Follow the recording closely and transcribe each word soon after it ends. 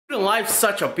Isn't life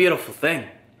such a beautiful thing?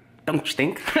 Don't you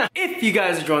think? If you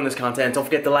guys are enjoying this content, don't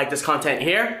forget to like this content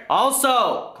here.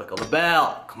 Also, click on the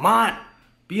bell. Come on,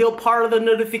 be a part of the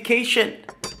notification.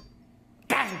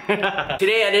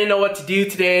 Today I didn't know what to do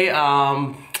today.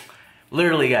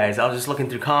 Literally guys, I was just looking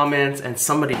through comments and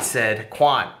somebody said,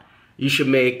 Quan, you should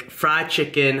make fried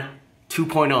chicken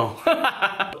 2.0.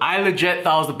 I legit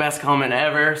thought it was the best comment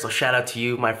ever, so shout out to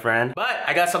you, my friend. But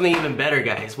I got something even better,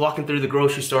 guys. Walking through the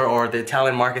grocery store or the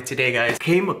Italian market today, guys,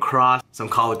 came across some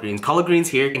collard greens. Collard greens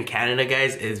here in Canada,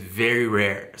 guys, is very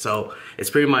rare. So it's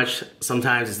pretty much,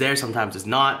 sometimes it's there, sometimes it's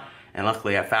not. And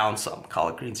luckily I found some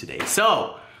collard greens today.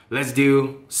 So let's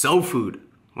do soul food.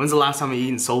 When's the last time you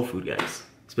eaten soul food, guys?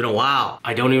 It's been a while.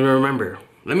 I don't even remember.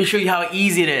 Let me show you how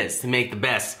easy it is to make the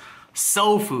best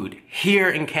soul food here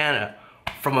in Canada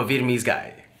from a Vietnamese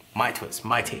guy. My twist,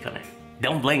 my take on it.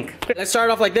 Don't blink. Let's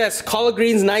start off like this. Collard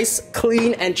greens, nice,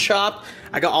 clean, and chopped.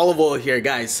 I got olive oil here,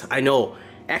 guys. I know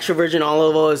extra virgin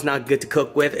olive oil is not good to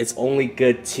cook with. It's only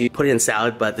good to put in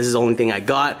salad, but this is the only thing I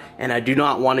got, and I do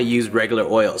not want to use regular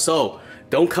oil. So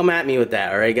don't come at me with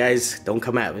that, alright guys? Don't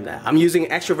come at me with that. I'm using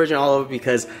extra virgin olive oil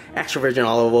because extra virgin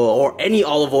olive oil or any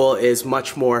olive oil is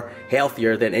much more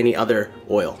healthier than any other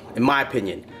oil, in my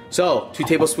opinion. So, 2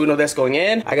 tablespoons of this going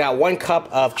in. I got 1 cup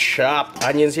of chopped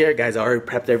onions here. Guys, I already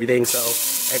prepped everything, so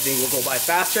everything will go by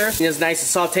faster. It's nice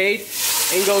and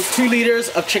sauteed. In goes 2 liters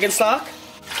of chicken stock.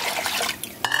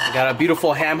 I got a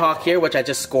beautiful ham hock here, which I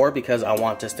just scored because I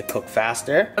want this to cook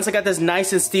faster. Once I got this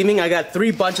nice and steaming, I got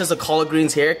 3 bunches of collard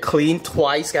greens here, cleaned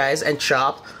twice, guys, and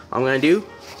chopped. What I'm gonna do,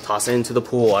 toss it into the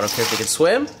pool. I don't care if they can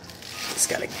swim. Just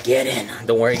gotta get in.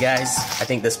 Don't worry, guys. I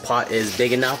think this pot is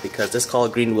big enough because this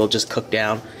collard green will just cook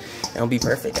down. It'll be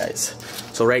perfect, guys.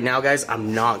 So right now, guys,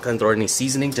 I'm not gonna throw any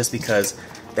seasoning just because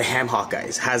the ham hock,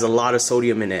 guys, has a lot of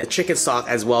sodium in it. Chicken stock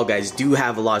as well, guys, do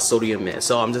have a lot of sodium in it.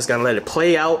 So I'm just gonna let it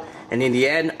play out, and in the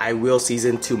end, I will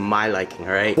season to my liking,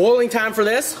 all right? Boiling time for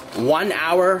this, 1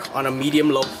 hour on a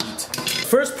medium-low heat.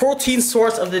 First protein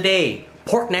source of the day,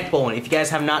 pork neck bone. If you guys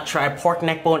have not tried pork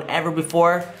neck bone ever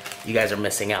before, you guys are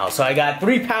missing out. So I got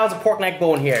 3 pounds of pork neck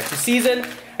bone here. To season,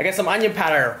 I got some onion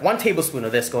powder, 1 tablespoon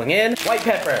of this going in. White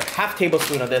pepper, ½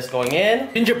 tablespoon of this going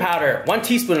in. Ginger powder, 1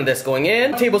 teaspoon of this going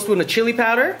in. 1 tablespoon of chili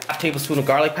powder, ½ tablespoon of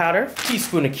garlic powder,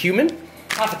 teaspoon of cumin,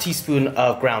 ½ teaspoon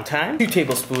of ground thyme, 2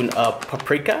 tablespoons of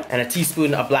paprika, and a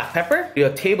teaspoon of black pepper, a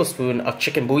tablespoon of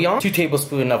chicken bouillon, 2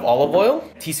 tablespoons of olive oil,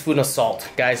 teaspoon of salt.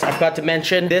 Guys, I forgot to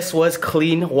mention, this was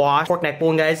clean washed. Pork neck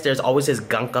bone, guys, there's always this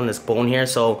gunk on this bone here,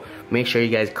 so make sure you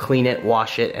guys clean it,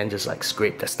 wash it, and just like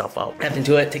scrape the stuff out. Nothing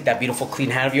to it, take that beautiful clean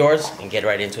hand of yours, and get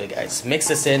right into it, guys. Mix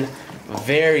this in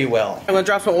very well. I'm gonna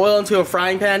drop some oil into a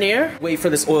frying pan here. Wait for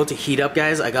this oil to heat up,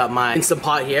 guys. I got my Instant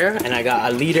Pot here, and I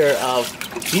got a liter of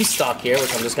beef stock here,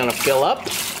 which I'm just gonna fill up.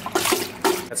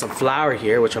 Got some flour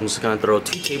here, which I'm just gonna throw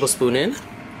 2 tablespoons in.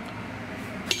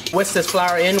 Whisk this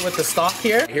flour in with the stock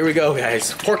here. Here we go,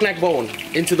 guys. Pork neck bone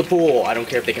into the pool. I don't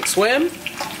care if they can swim.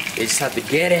 They just have to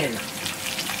get in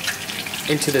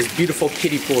into this beautiful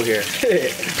kiddie pool here.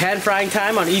 Pan frying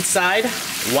time on each side,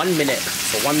 1 minute.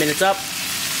 So 1 minute's up.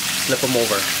 Flip them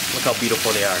over. Look how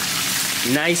beautiful they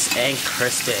are. Nice and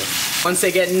crispy. Once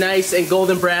they get nice and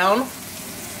golden brown,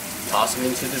 toss them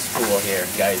into this pool here,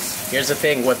 guys. Here's the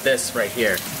thing with this right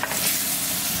here.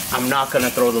 I'm not gonna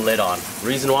throw the lid on.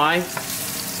 Reason why?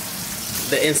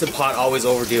 The Instant Pot always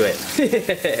overdo it.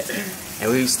 And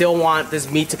we still want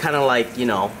this meat to kind of like, you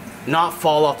know, not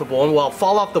fall off the bone. Well,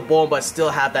 fall off the bone, but still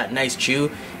have that nice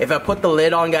chew. If I put the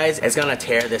lid on, guys, it's gonna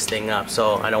tear this thing up,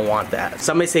 so I don't want that.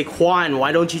 Somebody say, Quan,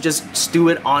 why don't you just stew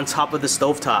it on top of the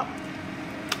stovetop?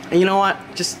 And you know what?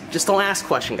 Just don't ask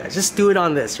questions, guys. Just do it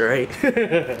on this, right?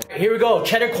 Here we go.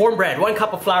 Cheddar cornbread. 1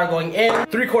 cup of flour going in.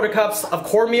 3/4 cups of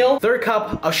cornmeal. 1/3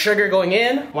 cup of sugar going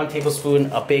in. 1 tablespoon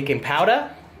of baking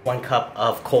powder. 1 cup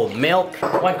of cold milk.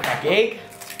 1 cracked egg.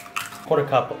 1/4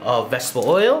 cup of vegetable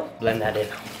oil. Blend that in.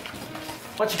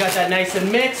 Once you got that nice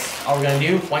and mixed, all we're gonna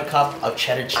do, 1 cup of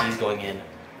cheddar cheese going in.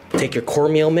 Take your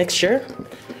cornmeal mixture,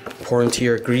 pour into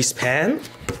your greased pan.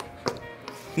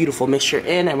 Beautiful mixture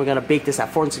in, and we're gonna bake this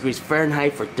at 400 degrees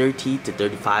Fahrenheit for 30 to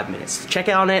 35 minutes. Check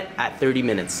on it at 30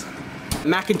 minutes.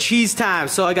 Mac and cheese time.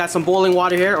 So I got some boiling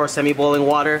water here, or semi-boiling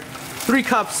water. 3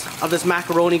 cups of this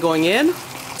macaroni going in.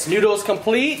 This noodle is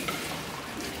complete.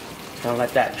 Gonna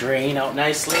let that drain out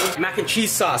nicely. Mac and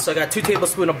cheese sauce. So I got 2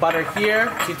 tablespoons of butter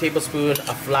here, 2 tablespoons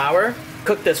of flour.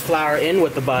 Cook this flour in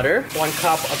with the butter. 1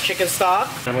 cup of chicken stock.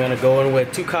 I'm gonna go in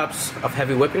with 2 cups of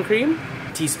heavy whipping cream.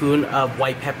 Teaspoon of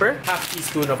white pepper. ½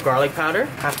 teaspoon of garlic powder.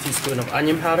 ½ teaspoon of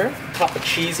onion powder. Cup of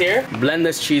cheese here. Blend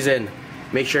this cheese in.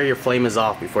 Make sure your flame is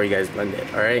off before you guys blend it,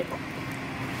 alright?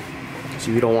 So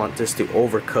you don't want this to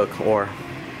overcook or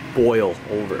boil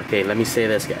over. Okay, let me say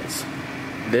this, guys.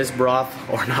 This broth,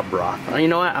 or not broth, you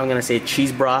know what? I'm gonna say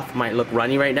cheese broth might look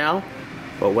runny right now,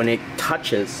 but when it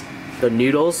touches the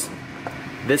noodles,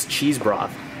 this cheese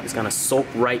broth is gonna soak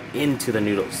right into the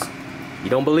noodles. You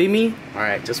don't believe me?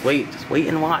 Alright, just wait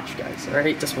and watch, guys.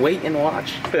 Alright, just wait and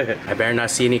watch. I better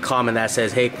not see any comment that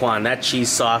says, hey Quang, that cheese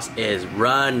sauce is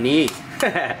runny.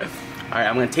 Alright,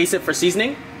 I'm gonna taste it for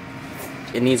seasoning.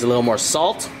 It needs a little more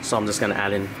salt, so I'm just gonna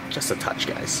add in just a touch,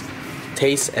 guys.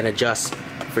 Taste and adjust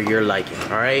for your liking,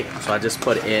 alright? So I just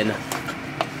put in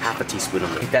half a teaspoon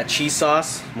of it. Take that cheese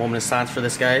sauce, moment of silence for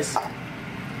this, guys.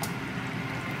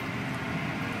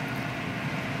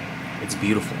 It's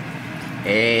beautiful.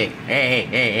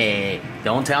 Hey,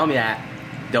 don't tell me that.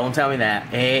 Don't tell me that.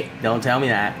 Hey, don't tell me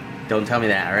that. Don't tell me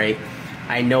that, alright?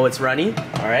 I know it's runny,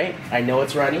 alright? I know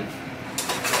it's runny.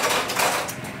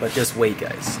 But just wait,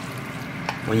 guys.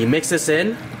 When you mix this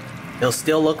in, it'll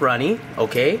still look runny,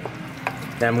 okay?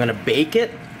 Then I'm gonna bake it,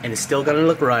 and it's still gonna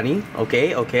look runny,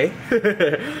 okay?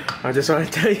 I just wanna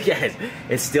tell you guys,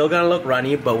 it's still gonna look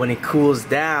runny, but when it cools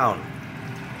down,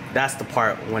 that's the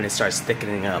part when it starts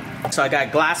thickening up. So I got a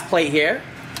glass plate here.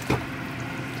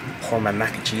 Pour my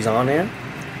mac and cheese on there.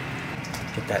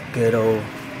 Get that good old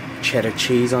cheddar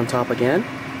cheese on top again.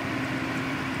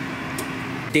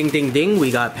 Ding, ding, ding,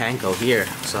 we got panko here.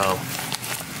 So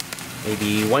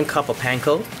maybe 1 cup of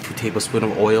panko, 2 tablespoons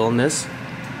of oil in this.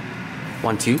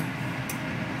 1, 2.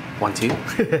 1, 2. You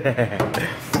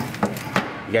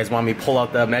guys want me to pull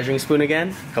out the measuring spoon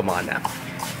again? Come on now.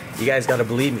 You guys gotta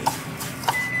believe me.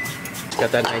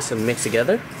 Got that nice and mixed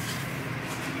together.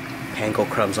 Panko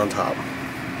crumbs on top.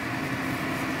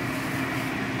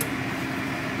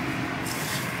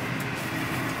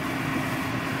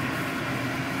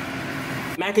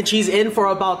 Mac and cheese in for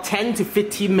about 10 to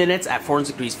 15 minutes at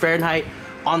 400 degrees Fahrenheit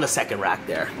on the second rack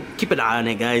there. Keep an eye on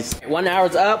it, guys. 1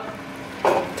 hour's up.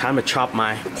 Time to chop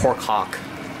my pork hock.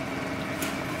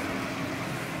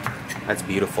 That's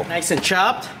beautiful. Nice and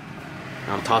chopped.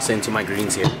 Now I'm tossing into my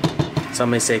greens here.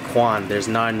 Some may say, Quang, there's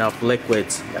not enough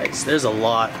liquids. Guys, there's a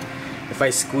lot. If I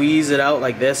squeeze it out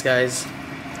like this, guys,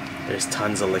 there's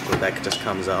tons of liquid that just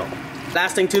comes out.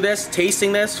 Last thing to this,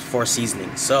 tasting this for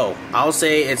seasoning. So I'll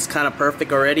say it's kind of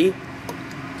perfect already.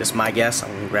 Just my guess.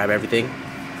 I'm gonna grab everything.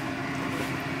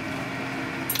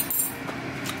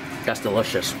 That's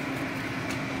delicious.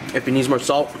 If it needs more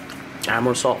salt, add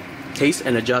more salt. Taste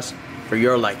and adjust for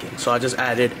your liking. So I just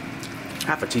added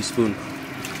half a teaspoon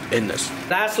in this.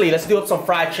 Lastly, let's do up some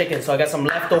fried chicken. So I got some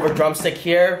leftover drumstick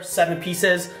here, 7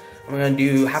 pieces. I'm gonna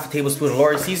do half a tablespoon of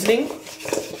Lori seasoning.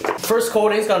 First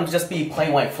coating is gonna just be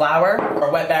plain white flour. Our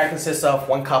wet batter consists of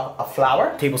 1 cup of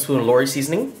flour, tablespoon of Lori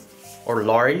seasoning, or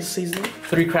Lori's seasoning,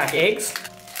 3 cracked eggs,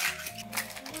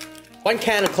 1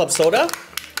 can of club soda,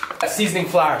 seasoning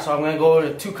flour. So I'm gonna go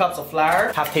to 2 cups of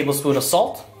flour, half tablespoon of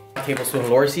salt, half tablespoon of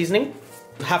Lori seasoning,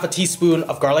 half a teaspoon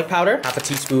of garlic powder, half a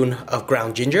teaspoon of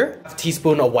ground ginger, half a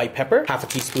teaspoon of white pepper, half a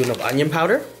teaspoon of onion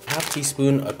powder, half a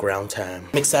teaspoon of ground thyme.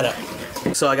 Mix that up.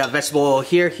 So I got vegetable oil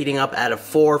here heating up at a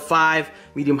 4 or 5,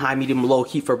 medium high, medium low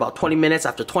heat for about 20 minutes.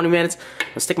 After 20 minutes,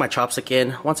 I'll stick my chopstick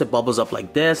in. Once it bubbles up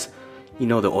like this, you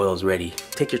know the oil is ready.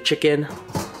 Take your chicken,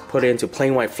 put it into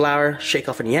plain white flour, shake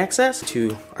off any excess,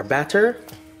 to our batter,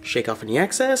 shake off any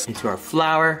excess, into our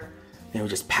flour, and we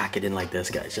just pack it in like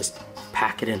this, guys. Just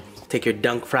pack it in. Take your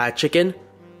dunk fried chicken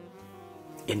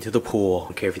into the pool.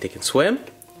 Don't care if you think you can swim,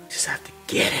 just have to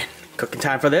get in. Cooking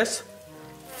time for this,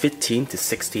 15 to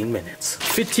 16 minutes.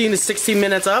 15 to 16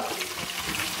 minutes up.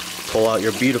 Pull out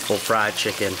your beautiful fried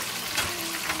chicken.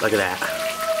 Look at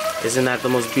that. Isn't that the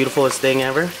most beautifulest thing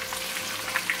ever? I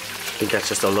think that's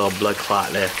just a little blood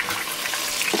clot there.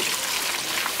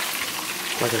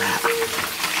 Look at that.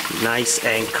 Nice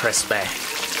and crispy.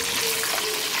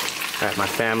 Alright, my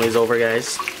family's over,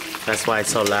 guys. That's why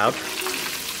it's so loud.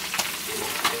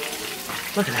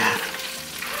 Look at that.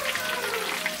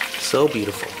 So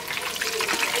beautiful.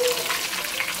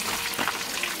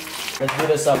 Let's do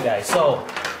this up, guys. So,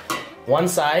 one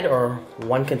side or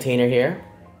one container here,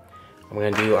 I'm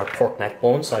gonna do our pork neck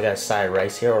bone. So I got a side of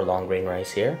rice here, or long grain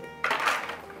rice here.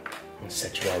 I'm gonna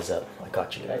set you guys up. I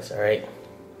got you guys, alright?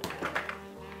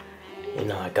 You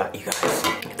know I got you guys.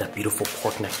 Get that beautiful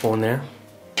pork neck bone there.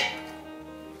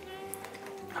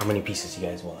 How many pieces you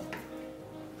guys want?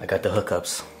 I got the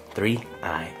hookups. 3?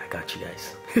 Alright, I got you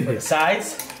guys. For the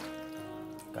sides,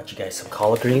 got you guys some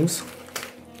collard greens.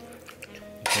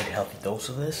 You need a healthy dose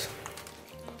of this.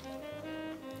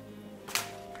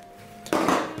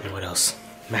 And what else?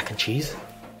 Mac and cheese.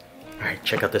 Alright,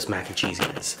 check out this mac and cheese,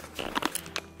 guys.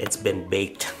 It's been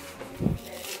baked.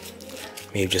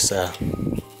 Maybe just a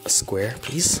square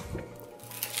piece.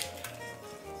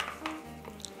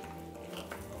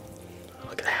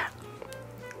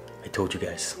 told you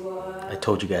guys. I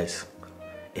told you guys.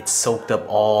 It soaked up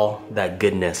all that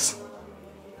goodness.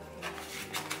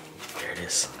 There it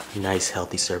is. Nice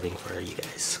healthy serving for you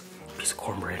guys. Piece of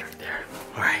cornbread right there.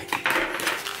 Alright.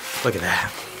 Look at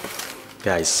that.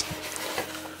 Guys.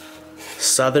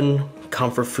 Southern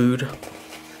comfort food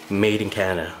made in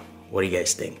Canada. What do you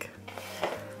guys think?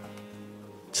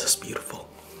 Just beautiful.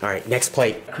 Alright, next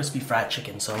plate. Crispy fried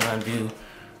chicken. So I'm gonna do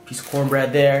a piece of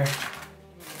cornbread there.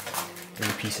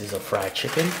 3 pieces of fried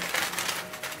chicken.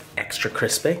 Extra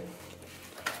crispy.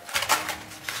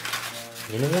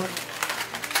 You know what?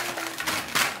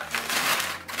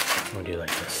 I'm gonna do it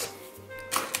like this.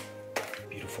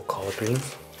 Beautiful collard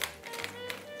greens.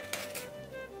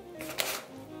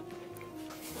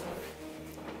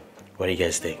 What do you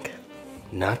guys think?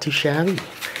 Not too shabby.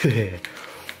 There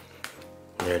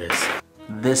it is.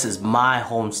 This is my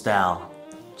home style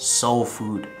soul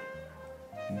food.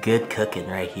 Good cooking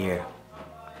right here.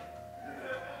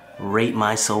 Rate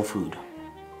my soul food.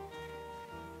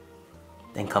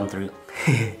 Then come through.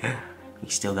 We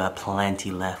still got plenty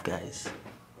left, guys.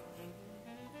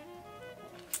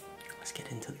 Let's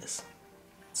get into this.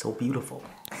 It's so beautiful.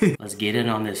 Let's get in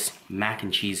on this mac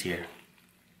and cheese here.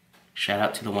 Shout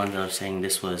out to the ones that are saying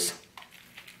this was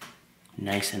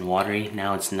nice and watery.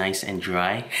 Now it's nice and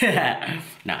dry.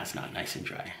 Nah, it's not nice and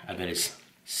dry. I bet it's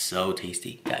so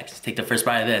tasty. Guys, take the first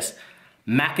bite of this.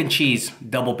 Mac and cheese,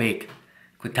 double bake.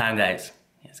 Quick time, guys.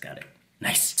 Yeah, it's got it.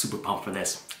 Nice. Super pumped for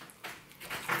this.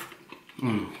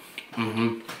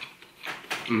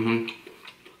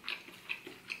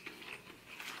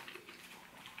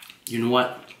 You know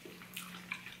what?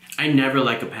 I never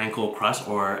like a panko crust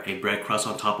or a bread crust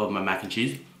on top of my mac and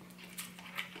cheese.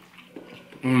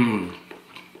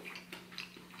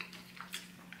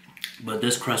 But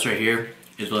this crust right here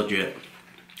is legit.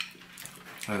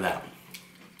 Look at that.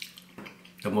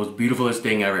 The most beautifulest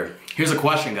thing ever. Here's a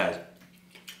question, guys.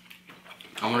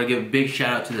 I want to give a big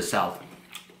shout out to the South.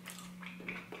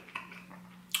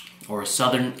 Or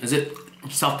Southern, is it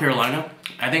South Carolina?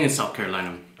 I think it's South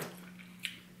Carolina.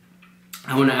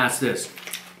 I want to ask this.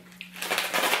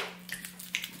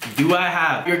 Do I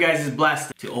have your guys'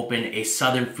 blessed to open a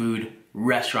Southern food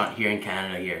restaurant here in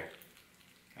Canada here?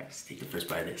 Let's take the first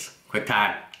bite of this. Quick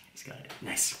time. He's got it.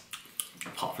 Nice.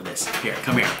 Pop for this. Here,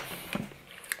 come here.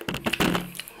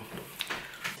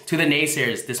 To the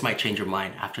naysayers, this might change your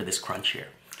mind after this crunch here.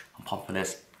 I'm pumped for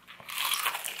this.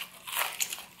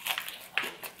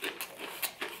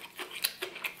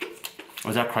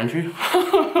 Was that crunchy?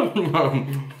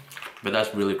 But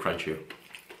that's really crunchy.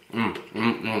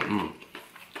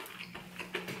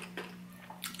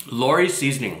 Lori's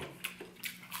seasoning.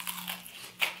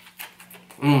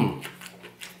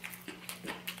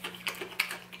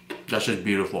 That's just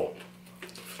beautiful.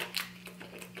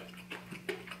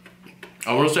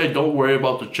 I want to say don't worry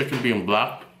about the chicken being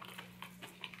black.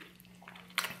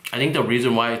 I think the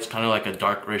reason why it's kind of like a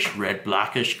darkish red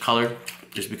blackish color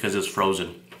is because it's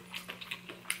frozen.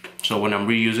 So when I'm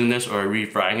reusing this or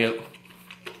refrying it,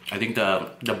 I think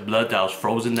the blood that was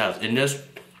frozen that was in this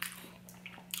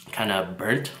kind of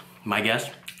burnt, my guess.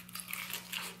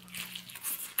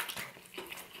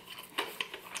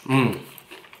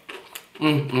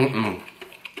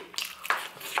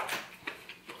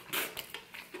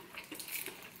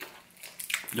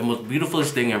 The most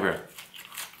beautifulest thing ever.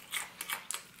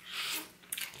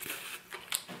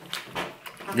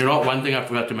 You know what, one thing I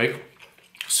forgot to make?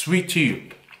 Sweet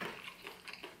tea.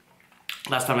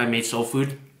 Last time I made soul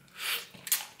food,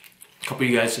 a couple of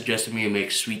you guys suggested me to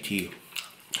make sweet tea.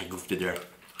 I goofed it there.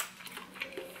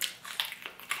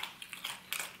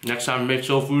 Next time I make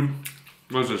soul food,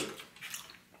 what is this?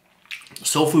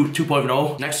 Soul food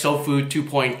 2.0. Next soul food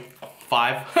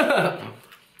 2.5.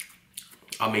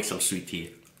 I'll make some sweet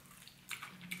tea.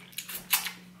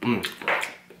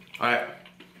 Alright.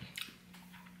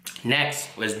 Next,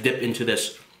 let's dip into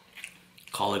this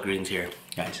collard greens here.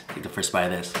 Guys, take the first bite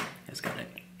of this. It's got it.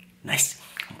 Nice.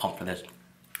 I'm pumped for this.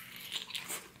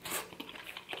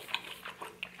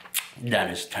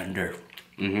 That is tender.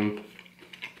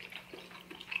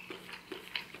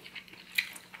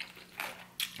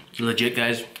 Legit,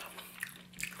 guys.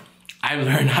 I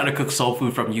learned how to cook soul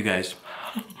food from you guys.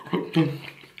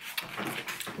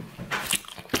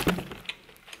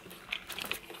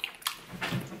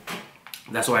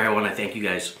 That's why I want to thank you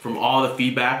guys from all the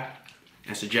feedback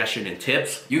and suggestion and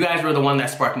tips. You guys were the one that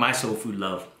sparked my soul food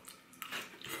love.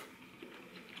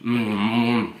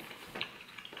 You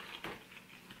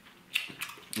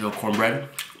know, cornbread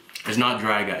is not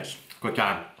dry, guys. Quick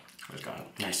time.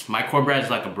 Nice. My cornbread is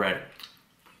like a bread.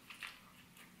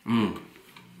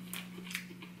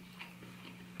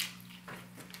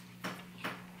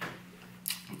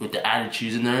 with the added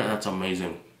cheese in there, that's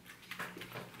amazing.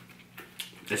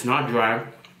 It's not dry.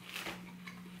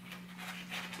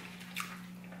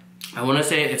 I want to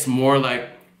say it's more like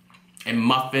a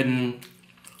muffin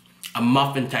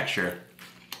texture.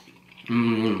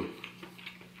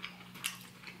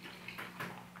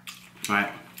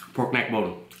 Alright, pork neck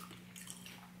bone.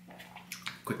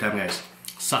 Quick time, guys.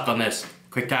 Suck on this.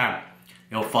 Quick time.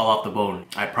 It'll fall off the bone.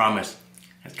 I promise.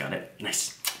 That's got it.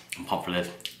 Nice. I'm pumped for this.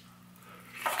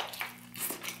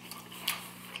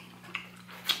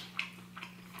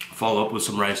 Follow up with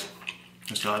some rice.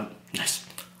 That's got it. Nice.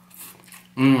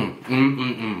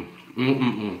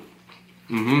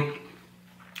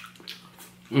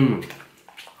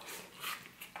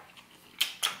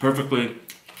 Perfectly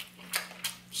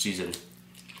seasoned.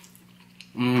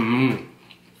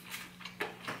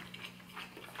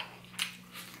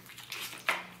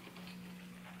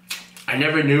 I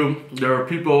never knew there were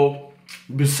people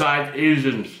besides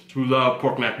Asians who love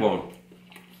pork neck bone.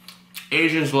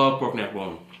 Asians love pork neck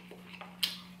bone.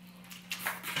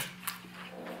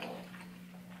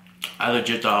 I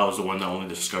legit thought I was the one that only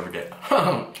discovered it.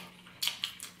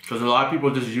 Because a lot of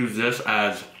people just use this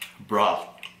as broth.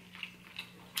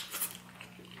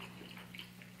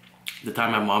 The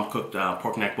time my mom cooked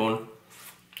pork neck bone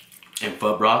and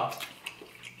pho broth,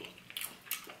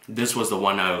 this was the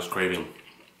one I was craving.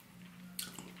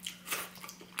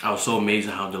 I was so amazed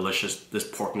at how delicious this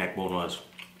pork neck bone was.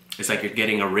 It's like you're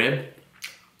getting a rib.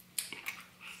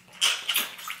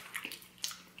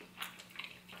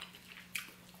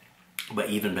 But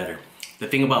even better. The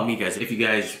thing about me, guys, if you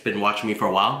guys been watching me for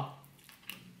a while,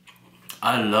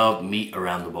 I love meat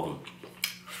around the bone.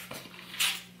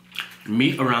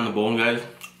 Meat around the bone, guys,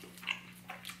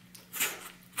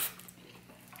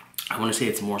 I want to say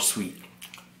it's more sweet.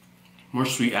 More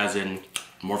sweet as in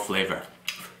more flavor.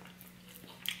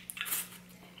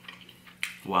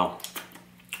 Wow.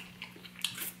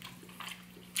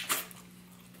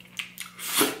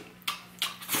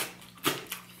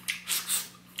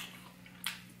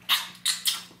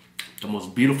 The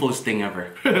most beautifulest thing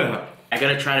ever. I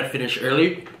gotta try to finish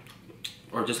early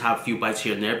or just have a few bites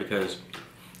here and there because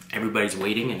everybody's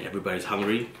waiting and everybody's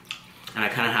hungry. And I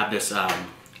kind of have this,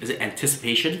 is it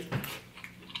anticipation?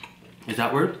 Is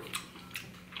that word?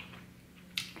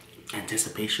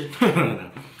 Anticipation?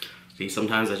 See,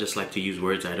 sometimes I just like to use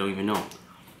words I don't even know.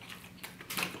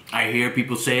 I hear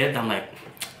people say it, I'm like,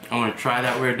 I want to try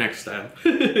that word next time.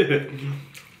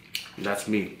 That's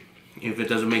me. If it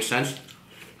doesn't make sense,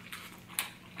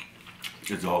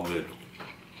 it's all good.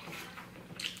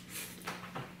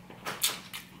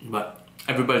 But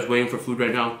everybody's waiting for food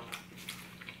right now.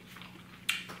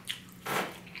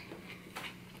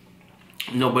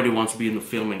 Nobody wants to be in the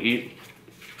film and eat.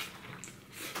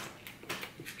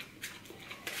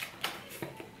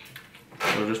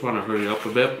 So I just want to hurry up a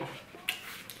bit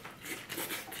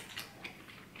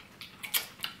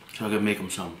so I can make them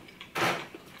some.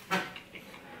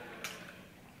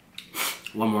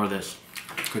 One more of this.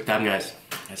 Quick time, guys.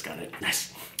 Guys got it.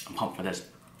 Nice. I'm pumped for this.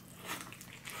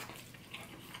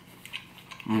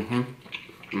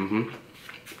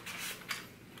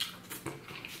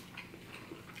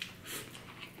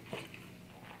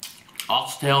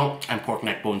 Oxtail and pork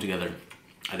neck bone together.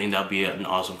 I think that'd be an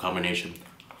awesome combination.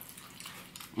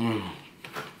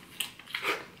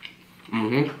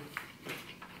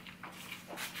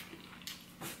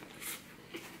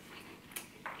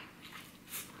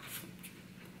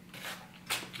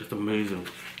 It's amazing.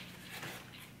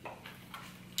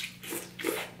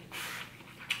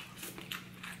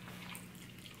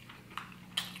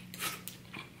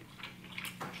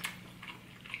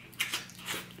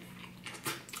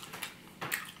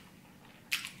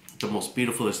 The most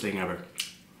beautifulest thing ever.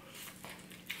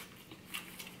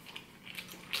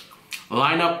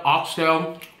 Line up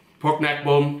oxtail, pork neck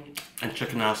bone, and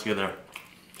chicken ass together.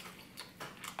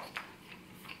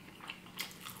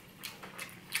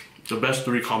 The best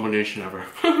three combination ever.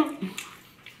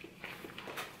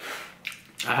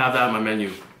 I have that on my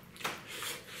menu.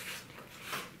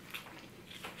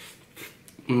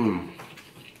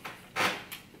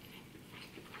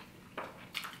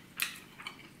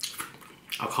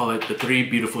 I'll call it the three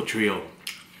beautiful trio.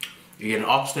 You get an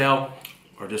oxtail,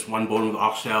 or just one bone with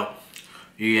oxtail.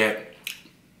 You get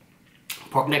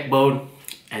pork neck bone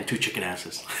and 2 chicken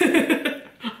asses. Then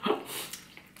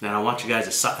I want you guys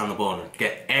to suck on the bone,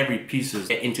 get every pieces,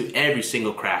 get into every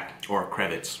single crack or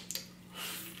crevice.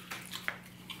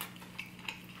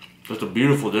 It's a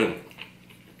beautiful thing.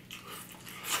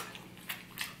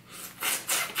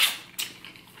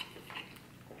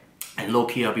 And low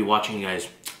key, I'll be watching you guys.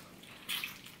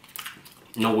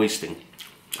 No wasting.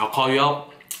 I'll call you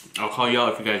out, I'll call you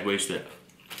out if you guys waste it.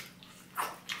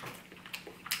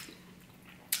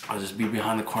 I'll just be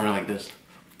behind the corner like this.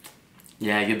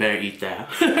 Yeah, you better eat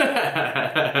that.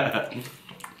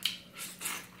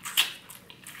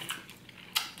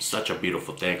 Such a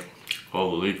beautiful thing.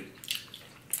 Holy.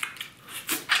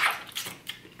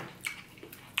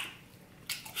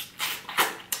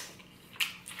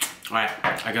 Alright,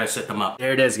 I gotta set them up.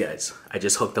 There it is, guys. I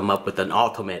just hooked them up with an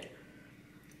ultimate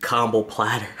combo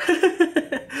platter.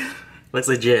 Looks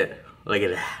legit. Look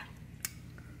at that.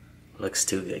 Looks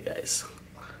too good, guys.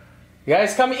 You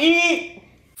guys come eat!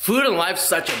 Food and life's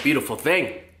such a beautiful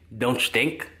thing, don't you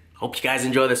think? Hope you guys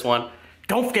enjoy this one.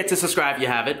 Don't forget to subscribe if you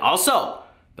haven't. Also,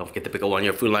 don't forget to pick up one of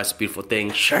your Food and Life's a Beautiful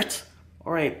Thing shirts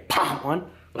or a palm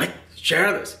one. Like,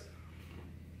 share this.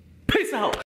 Peace out.